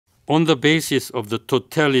On the basis of the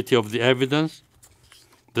totality of the evidence,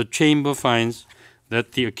 the chamber finds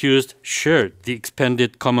that the accused shared the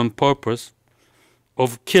expanded common purpose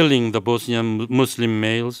of killing the Bosnian Muslim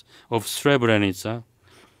males of Srebrenica,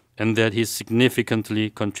 and that he significantly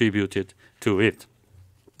contributed to it.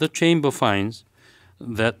 The chamber finds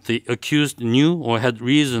that the accused knew or had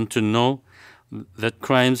reason to know that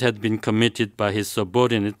crimes had been committed by his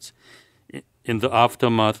subordinates in the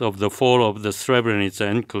aftermath of the fall of the Srebrenica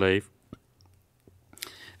enclave,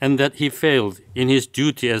 and that he failed in his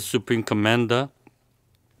duty as Supreme Commander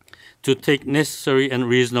to take necessary and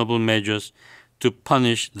reasonable measures to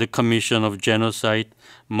punish the commission of genocide,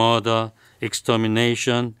 murder,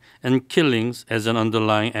 extermination, and killings as an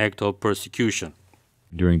underlying act of persecution.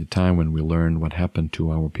 During the time when we learned what happened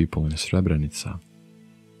to our people in Srebrenica,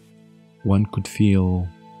 one could feel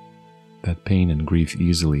that pain and grief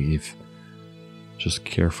easily if just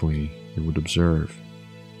carefully you would observe.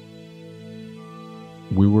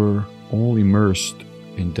 We were all immersed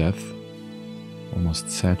in death, almost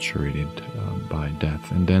saturated by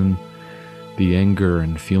death, and then the anger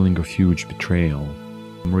and feeling of huge betrayal,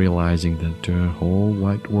 realizing that the whole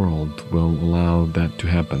white world will allow that to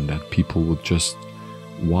happen, that people would just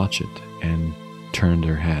watch it and turn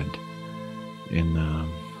their head in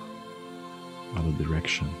other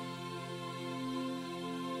direction.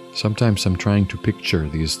 Sometimes I'm trying to picture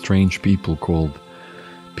these strange people called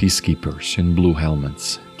peacekeepers in blue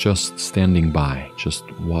helmets, just standing by, just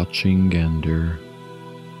watching and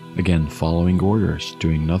again following orders,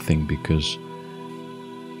 doing nothing because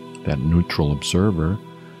that neutral observer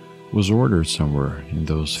was ordered somewhere in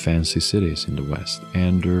those fancy cities in the West.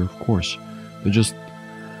 And of course, they just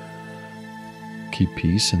keep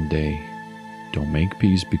peace, and they don't make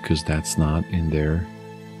peace because that's not in their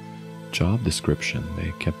job description.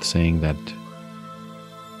 They kept saying that.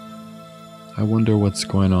 I wonder what's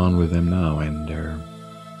going on with them now, and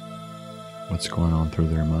what's going on through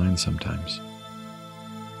their minds sometimes.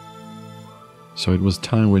 So it was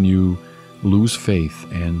time when you lose faith,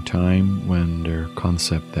 and time when their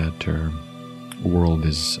concept that their world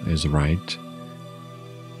is right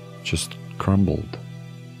just crumbled.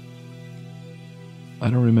 I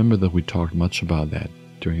don't remember that we talked much about that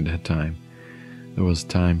during that time. There was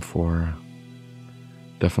time for,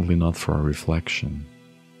 definitely not for a reflection.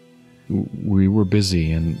 We were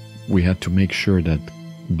busy, and we had to make sure that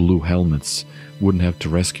blue helmets wouldn't have to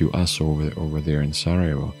rescue us over there in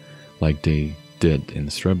Sarajevo like they did in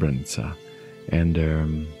Srebrenica.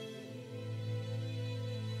 And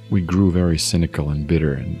we grew very cynical and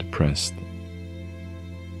bitter and depressed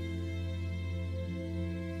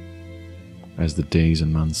as the days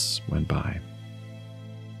and months went by.